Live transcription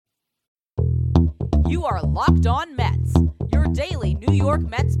You are Locked On Mets, your daily New York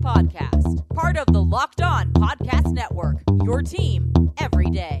Mets podcast. Part of the Locked On Podcast Network, your team every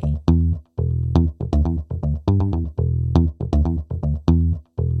day.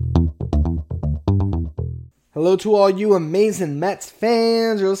 Hello to all you amazing Mets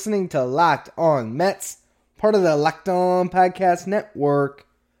fans. You're listening to Locked On Mets, part of the Locked On Podcast Network,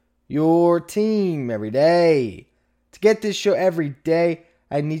 your team every day. To get this show every day,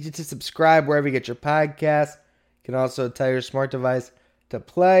 I need you to subscribe wherever you get your podcasts. You can also tell your smart device to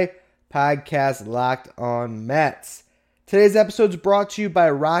play podcast Locked On Mets. Today's episode is brought to you by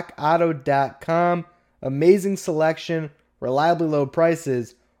RockAuto.com. Amazing selection, reliably low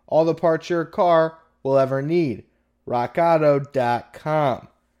prices, all the parts your car will ever need. RockAuto.com.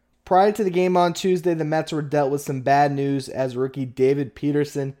 Prior to the game on Tuesday, the Mets were dealt with some bad news as rookie David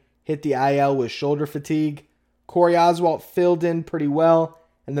Peterson hit the IL with shoulder fatigue. Corey Oswalt filled in pretty well,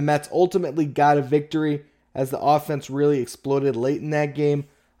 and the Mets ultimately got a victory as the offense really exploded late in that game.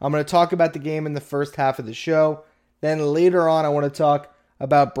 I'm going to talk about the game in the first half of the show. Then later on, I want to talk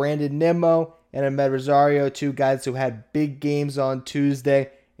about Brandon Nimmo and Amed Rosario, two guys who had big games on Tuesday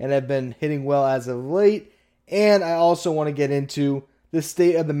and have been hitting well as of late. And I also want to get into the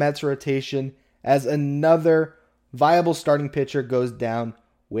state of the Mets rotation as another viable starting pitcher goes down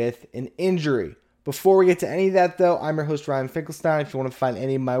with an injury. Before we get to any of that, though, I'm your host, Ryan Finkelstein. If you want to find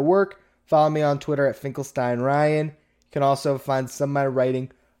any of my work, follow me on Twitter at FinkelsteinRyan. You can also find some of my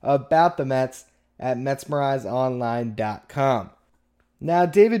writing about the Mets at MetsMerizedOnline.com. Now,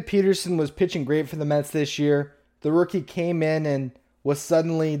 David Peterson was pitching great for the Mets this year. The rookie came in and was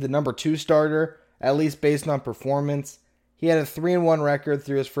suddenly the number 2 starter, at least based on performance. He had a 3-1 record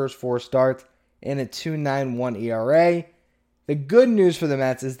through his first 4 starts and a 2.91 ERA. The good news for the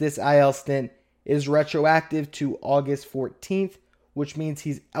Mets is this IL stint is retroactive to August 14th, which means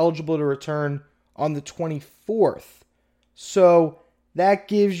he's eligible to return on the 24th. So that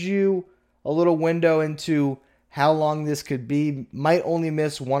gives you a little window into how long this could be. Might only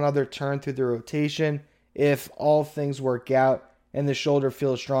miss one other turn through the rotation if all things work out and the shoulder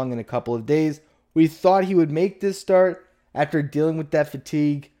feels strong in a couple of days. We thought he would make this start after dealing with that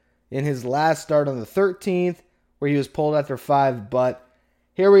fatigue in his last start on the 13th, where he was pulled after 5, but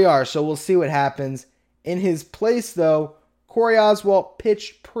here we are, so we'll see what happens. In his place, though, Corey Oswalt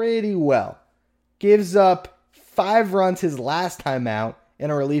pitched pretty well. Gives up 5 runs his last time out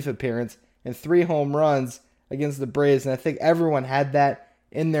in a relief appearance and 3 home runs against the Braves, and I think everyone had that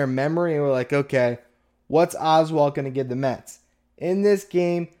in their memory, and we're like, okay, what's Oswalt going to give the Mets? In this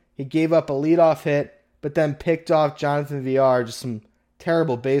game, he gave up a leadoff hit, but then picked off Jonathan Villar, just some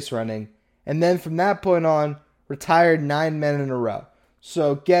terrible base running, and then from that point on, retired 9 men in a row.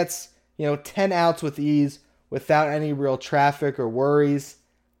 So gets, 10 outs with ease without any real traffic or worries.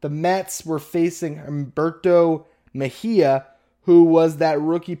 The Mets were facing Humberto Mejia, who was that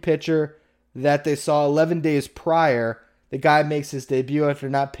rookie pitcher that they saw 11 days prior. The guy makes his debut after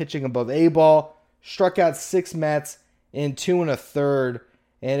not pitching above A-ball, struck out 6 Mets in 2 1/3,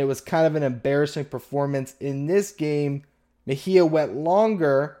 and it was kind of an embarrassing performance. In this game, Mejia went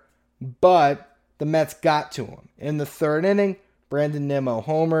longer, but the Mets got to him. In the 3rd inning, Brandon Nimmo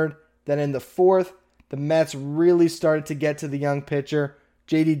homered. Then in the 4th, the Mets really started to get to the young pitcher.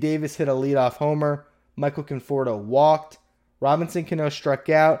 J.D. Davis hit a leadoff homer. Michael Conforto walked. Robinson Cano struck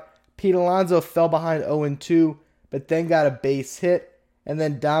out. Pete Alonso fell behind 0-2, but then got a base hit. And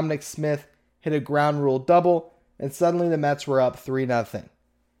then Dominic Smith hit a ground rule double, and suddenly the Mets were up 3-0.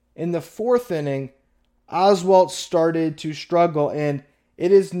 In the 4th inning, Oswalt started to struggle, and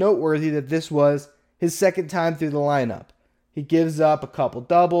it is noteworthy that this was his 2nd time through the lineup. He gives up a couple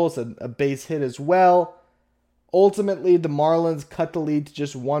doubles, a base hit as well. Ultimately, the Marlins cut the lead to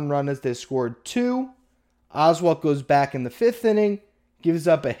just 1 run as they scored 2. Oswalt goes back in the 5th inning, gives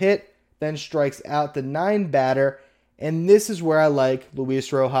up a hit, then strikes out the 9 batter, and this is where I like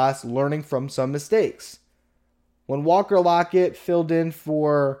Luis Rojas learning from some mistakes. When Walker Lockett filled in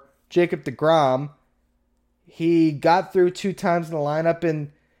for Jacob deGrom, he got through 2 times in the lineup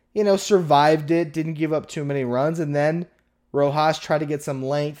and, survived it, didn't give up too many runs, and then Rojas tried to get some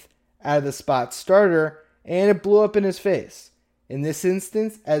length out of the spot starter, and it blew up in his face. In this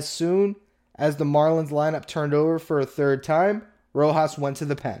instance, as soon as the Marlins lineup turned over for a 3rd time, Rojas went to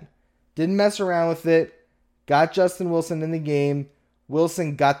the pen. Didn't mess around with it, got Justin Wilson in the game.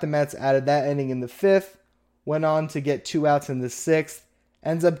 Wilson got the Mets out of that inning in the 5th, went on to get 2 outs in the 6th,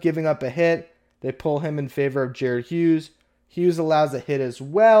 ends up giving up a hit. They pull him in favor of Jared Hughes. Hughes allows a hit as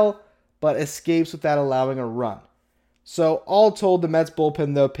well, but escapes without allowing a run. So all told, the Mets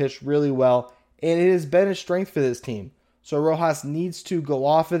bullpen, though, pitched really well, and it has been a strength for this team. So Rojas needs to go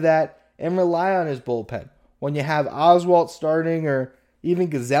off of that and rely on his bullpen. When you have Oswalt starting, or even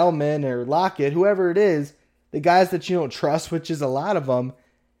Gazelman or Lockett, whoever it is, the guys that you don't trust, which is a lot of them,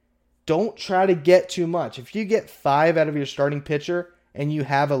 don't try to get too much. If you get 5 out of your starting pitcher and you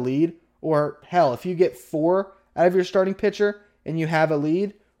have a lead, or hell, if you get 4 out of your starting pitcher and you have a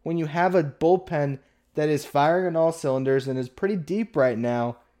lead, when you have a bullpen that is firing on all cylinders and is pretty deep right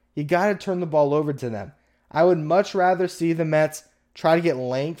now, you got to turn the ball over to them. I would much rather see the Mets try to get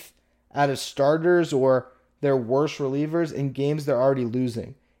length out of starters or their worst relievers in games they're already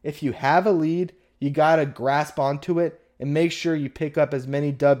losing. If you have a lead, you got to grasp onto it and make sure you pick up as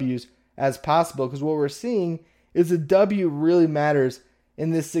many W's as possible, because what we're seeing is a W really matters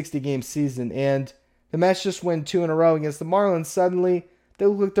in this 60-game season, and the Mets just win 2 in a row against the Marlins. Suddenly, they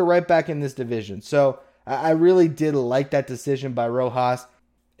look like they're right back in this division. So I really did like that decision by Rojas.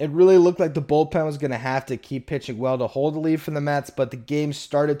 It really looked like the bullpen was going to have to keep pitching well to hold the lead for the Mets, but the game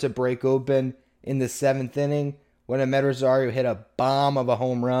started to break open in the 7th inning when Amed Rosario hit a bomb of a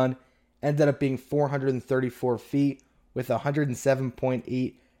home run. Ended up being 434 feet with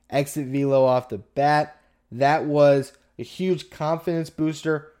 107.8 exit velo off the bat. That was a huge confidence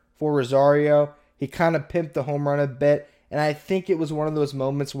booster for Rosario. He kind of pimped the home run a bit, and I think it was one of those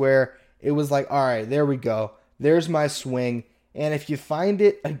moments where it was like, all right, there we go. There's my swing. And if you find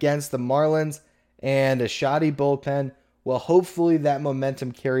it against the Marlins and a shoddy bullpen, well, hopefully that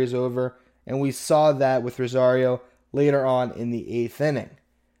momentum carries over, and we saw that with Rosario later on in the 8th inning.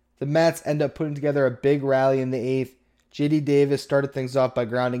 The Mets end up putting together a big rally in the 8th. J.D. Davis started things off by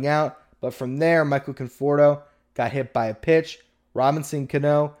grounding out, but from there, Michael Conforto got hit by a pitch. Robinson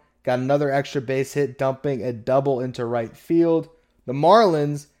Cano got another extra base hit, dumping a double into right field. The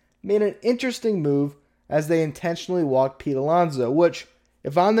Marlins made an interesting move as they intentionally walked Pete Alonso, which,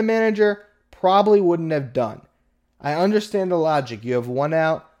 if I'm the manager, probably wouldn't have done. I understand the logic. You have 1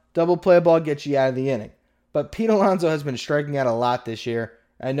 out, double play ball gets you out of the inning. But Pete Alonso has been striking out a lot this year.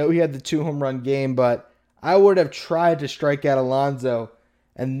 I know he had the 2 home run game, but I would have tried to strike out Alonso,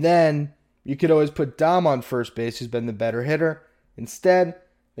 and then you could always put Dom on first base, who's been the better hitter. Instead,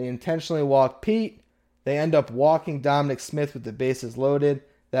 they intentionally walk Pete. They end up walking Dominic Smith with the bases loaded.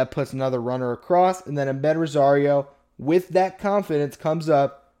 That puts another runner across, and then Amed Rosario, with that confidence, comes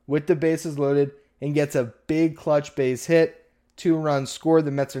up with the bases loaded and gets a big clutch base hit. 2 runs scored.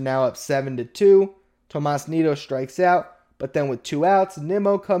 The Mets are now up 7-2. Tomas Nido strikes out, but then with 2 outs,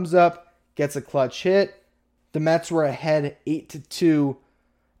 Nimmo comes up, gets a clutch hit. The Mets were ahead 8-2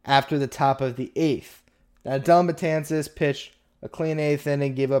 after the top of the 8th. Now, Dellin Betances pitched a clean 8th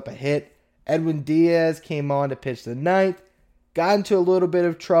inning, gave up a hit. Edwin Diaz came on to pitch the 9th, got into a little bit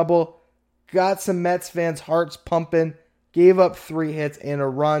of trouble, got some Mets fans' hearts pumping, gave up 3 hits and a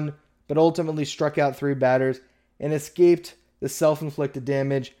run, but ultimately struck out 3 batters and escaped the self-inflicted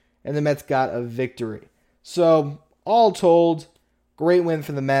damage, and the Mets got a victory. So, all told, great win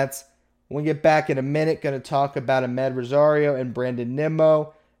for the Mets. When we get back in a minute, going to talk about Amed Rosario and Brandon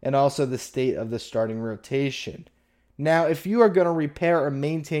Nimmo, and also the state of the starting rotation. Now, if you are going to repair or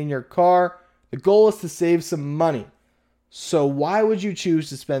maintain your car, the goal is to save some money. So why would you choose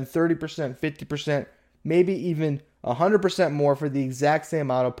to spend 30%, 50%, maybe even 100% more for the exact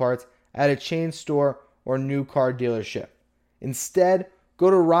same auto parts at a chain store or new car dealership? Instead, go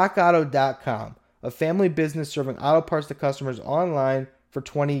to rockauto.com, a family business serving auto parts to customers online for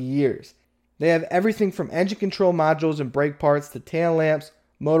 20 years. They have everything from engine control modules and brake parts to tail lamps,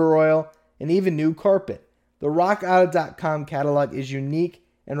 motor oil, and even new carpet. The rockauto.com catalog is unique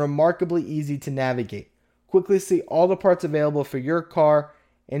and remarkably easy to navigate. Quickly see all the parts available for your car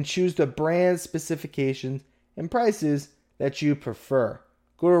and choose the brands, specifications, and prices that you prefer.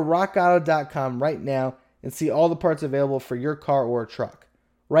 Go to rockauto.com right now and see all the parts available for your car or truck.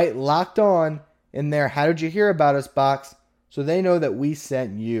 Write Locked On in their How Did You Hear About Us box so they know that we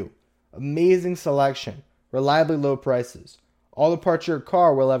sent you. Amazing selection, reliably low prices, all the parts your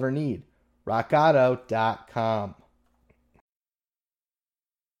car will ever need. rockauto.com.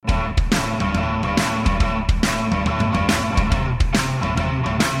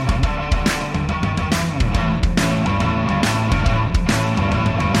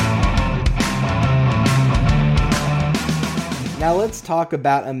 Now let's talk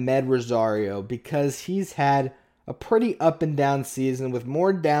about Amed Rosario, because he's had a pretty up and down season, with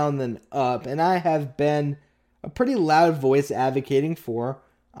more down than up, and I have been a pretty loud voice advocating for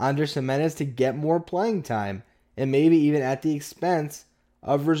Andres Gimenez to get more playing time, and maybe even at the expense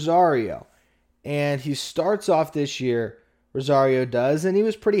of Rosario. And he starts off this year, Rosario does, and he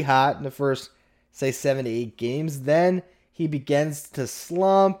was pretty hot in the first, say, 7 to 8 games. Then he begins to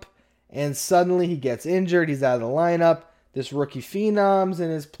slump, and suddenly he gets injured. He's out of the lineup. this rookie phenom's in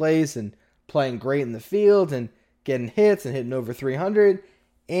his place and playing great in the field and getting hits and hitting over 300.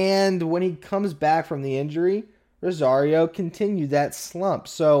 And when he comes back from the injury, Rosario continued that slump.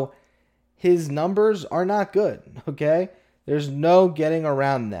 So his numbers are not good, okay? There's no getting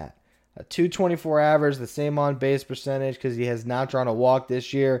around that. A 224 average, the same on base percentage because he has not drawn a walk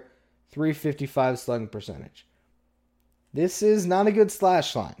this year, 355 slugging percentage. This is not a good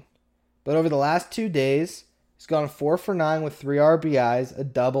slash line. But over the last 2 days, he's gone 4 for 9 with 3 RBIs, a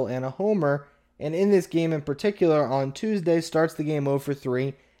double, and a homer. And in this game in particular, on Tuesday, starts the game 0 for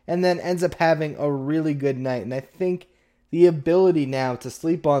 3, and then ends up having a really good night. And I think the ability now to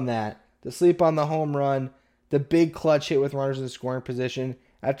sleep on that, to sleep on the home run, the big clutch hit with runners in scoring position,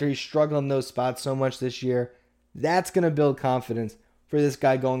 after he struggled in those spots so much this year, that's going to build confidence for this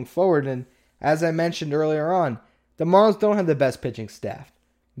guy going forward. And as I mentioned earlier on, the Marlins don't have the best pitching staff.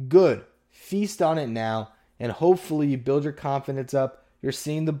 Good. Feast on it now, and hopefully you build your confidence up. You're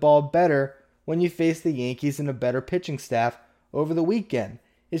seeing the ball better when you face the Yankees and a better pitching staff over the weekend.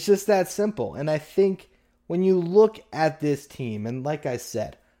 It's just that simple. And I think when you look at this team, and like I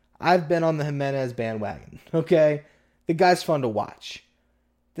said, I've been on the Jimenez bandwagon, okay? The guy's fun to watch.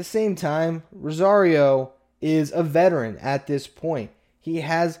 At the same time, Rosario is a veteran at this point. He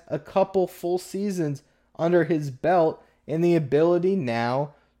has a couple full seasons under his belt and the ability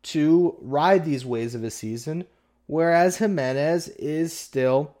now to ride these waves of a season, whereas Jimenez is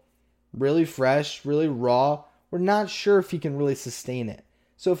still really fresh, really raw. We're not sure if he can really sustain it.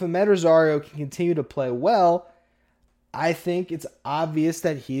 So if Amed Rosario can continue to play well, I think it's obvious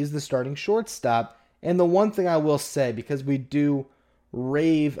that he's the starting shortstop. And the one thing I will say, because we do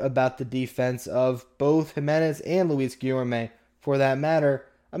rave about the defense of both Jimenez and Luis Guillorme, for that matter,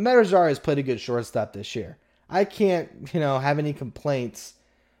 Amed Rosario has played a good shortstop this year. I can't, have any complaints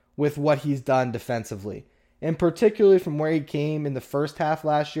with what he's done defensively. And particularly from where he came in the first half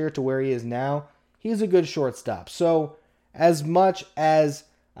last year to where he is now, he's a good shortstop. So as much as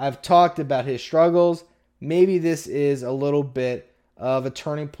I've talked about his struggles, maybe this is a little bit of a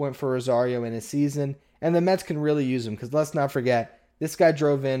turning point for Rosario in his season, and the Mets can really use him, because let's not forget, this guy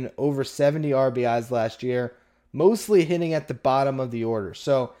drove in over 70 RBIs last year, mostly hitting at the bottom of the order.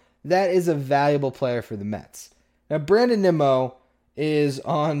 So that is a valuable player for the Mets. Now, Brandon Nimmo is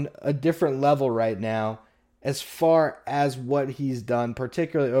on a different level right now as far as what he's done,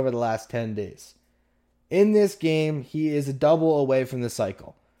 particularly over the last 10 days. In this game, he is a double away from the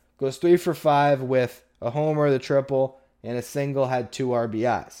cycle. Goes 3 for 5 with a homer, the triple, and a single, had 2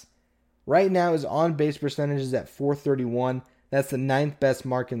 RBIs. Right now, his on-base percentage is at .431. That's the 9th best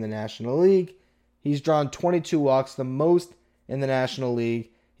mark in the National League. He's drawn 22 walks, the most in the National League.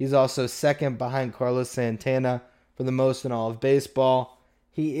 He's also second behind Carlos Santana for the most in all of baseball.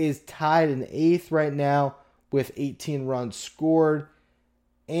 He is tied in 8th right now with 18 runs scored.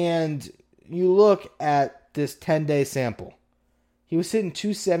 And you look at this 10-day sample. He was hitting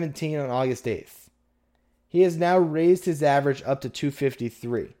 .217 on August 8th. He has now raised his average up to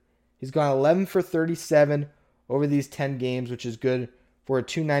 .253. He's gone 11 for 37 over these 10 games, which is good for a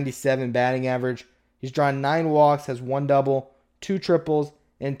 .297 batting average. He's drawn 9 walks, has 1 double, 2 triples,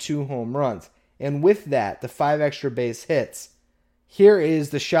 and 2 home runs. And with that, the 5 extra base hits. Here is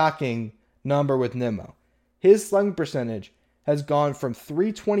the shocking number with Nimmo. His slugging percentage has gone from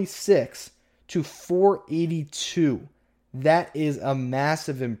 .326 to .482. That is a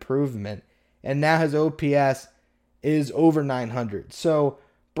massive improvement. And now his OPS is over 900. So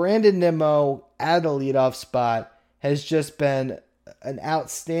Brandon Nimmo at the leadoff spot has just been an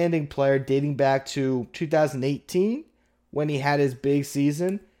outstanding player dating back to 2018 when he had his big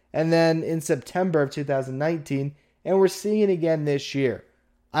season, and then in September of 2019, and we're seeing it again this year.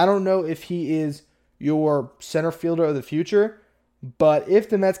 I don't know if he is your center fielder of the future, but if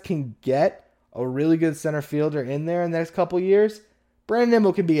the Mets can get a really good center fielder in there in the next couple years, Brandon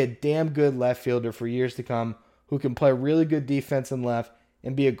Nimmo can be a damn good left fielder for years to come, who can play really good defense in left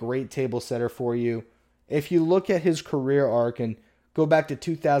and be a great table setter for you. If you look at his career arc and go back to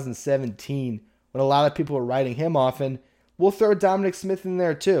 2017, when a lot of people were writing him off, and we'll throw Dominic Smith in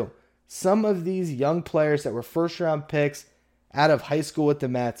there too. Some of these young players that were first-round picks out of high school with the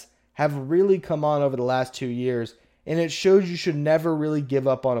Mets have really come on over the last 2 years, and it shows you should never really give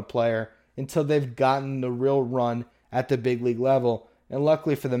up on a player until they've gotten the real run at the big league level. And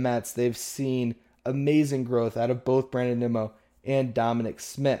luckily for the Mets, they've seen amazing growth out of both Brandon Nimmo and Dominic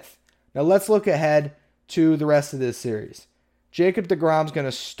Smith. Now let's look ahead to the rest of this series. Jacob deGrom's going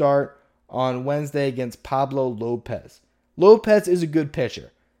to start on Wednesday against Pablo Lopez. Lopez is a good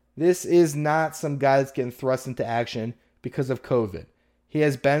pitcher. This is not some guy that's getting thrust into action because of COVID. He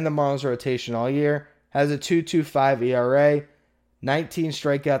has been in the Marlins rotation all year, has a 2.25 ERA, 19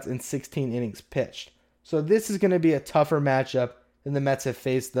 strikeouts, and 16 innings pitched. So this is going to be a tougher matchup than the Mets have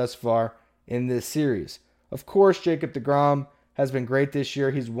faced thus far in this series. Of course, Jacob deGrom has been great this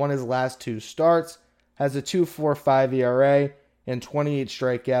year. He's won his last 2 starts, has a 2.45 ERA, and 28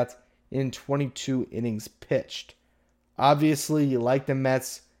 strikeouts in 22 innings pitched. Obviously, you like the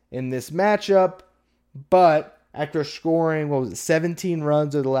Mets in this matchup, but after scoring, 17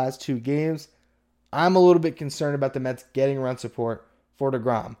 runs over the last 2 games, I'm a little bit concerned about the Mets getting run support for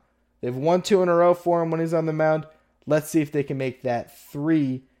deGrom. They've won 2 in a row for him when he's on the mound. Let's see if they can make that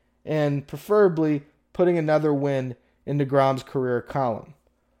 3, and preferably putting another win in deGrom's career column.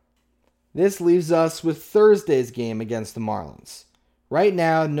 This leaves us with Thursday's game against the Marlins. Right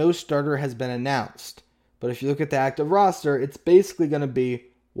now, no starter has been announced, but if you look at the active roster, it's basically going to be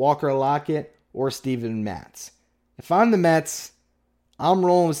Walker Lockett or Steven Matz. If I'm the Mets, I'm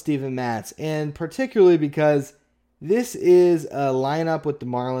rolling with Steven Matz, and particularly because this is a lineup with the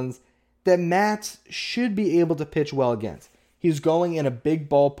Marlins that Matz should be able to pitch well against. He's going in a big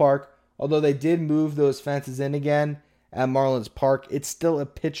ballpark, although they did move those fences in again at Marlins Park. It's still a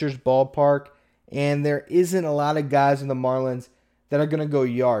pitcher's ballpark, and there isn't a lot of guys in the Marlins that are going to go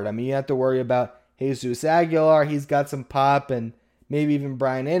yard. I mean, you have to worry about Jesus Aguilar. He's got some pop, and maybe even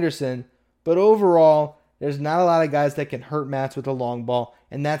Brian Anderson. But overall, there's not a lot of guys that can hurt Matz with a long ball,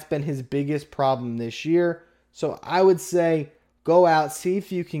 and that's been his biggest problem this year. So I would say go out, see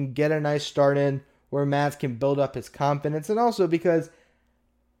if you can get a nice start in where Matz can build up his confidence. And also because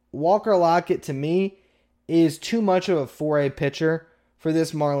Walker Lockett, to me, is too much of a 4A pitcher for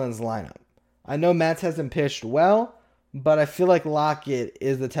this Marlins lineup. I know Matz hasn't pitched well, but I feel like Lockett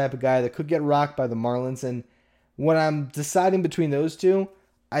is the type of guy that could get rocked by the Marlins. And when I'm deciding between those two,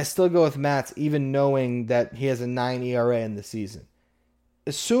 I still go with Matz, even knowing that he has a 9 ERA in the season.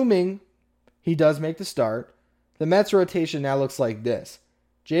 Assuming he does make the start, the Mets rotation now looks like this: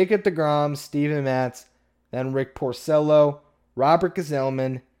 Jacob deGrom, Steven Matz, then Rick Porcello, Robert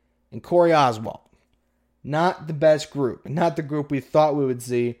Gsellman, and Corey Oswalt. Not the best group, not the group we thought we would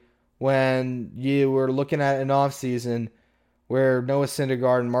see when you were looking at an offseason where Noah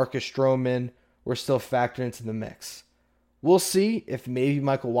Syndergaard and Marcus Stroman were still factored into the mix. We'll see if maybe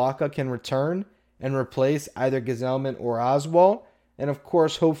Michael Wacha can return and replace either Gsellman or Oswalt. And of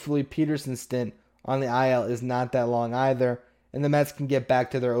course, hopefully Peterson's stint on the IL is not that long either, and the Mets can get back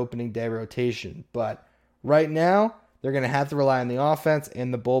to their opening day rotation. But right now, they're going to have to rely on the offense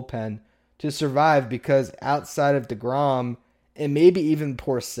and the bullpen to survive, because outside of deGrom and maybe even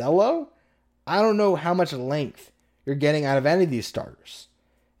Porcello, I don't know how much length you're getting out of any of these starters.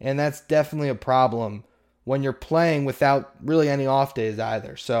 And that's definitely a problem when you're playing without really any off days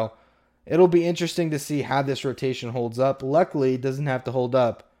either. So it'll be interesting to see how this rotation holds up. Luckily, it doesn't have to hold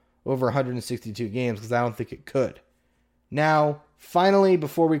up over 162 games, because I don't think it could. Now, finally,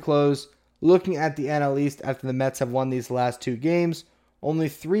 before we close, looking at the NL East after the Mets have won these last 2 games, only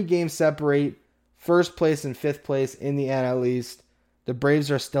 3 games separate first place and 5th place in the NL East. The Braves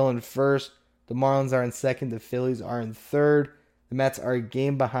are still in first. The Marlins are in second. The Phillies are in third. The Mets are a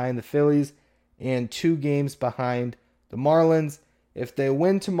game behind the Phillies and 2 games behind the Marlins. If they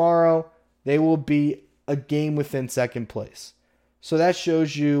win tomorrow, they will be a game within second place. So that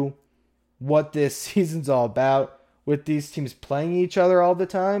shows you what this season's all about, with these teams playing each other all the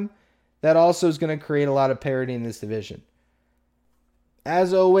time. That also is going to create a lot of parity in this division.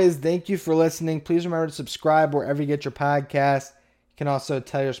 As always, thank you for listening. Please remember to subscribe wherever you get your podcasts. You can also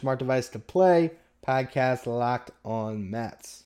tell your smart device to play podcast Locked On Mets.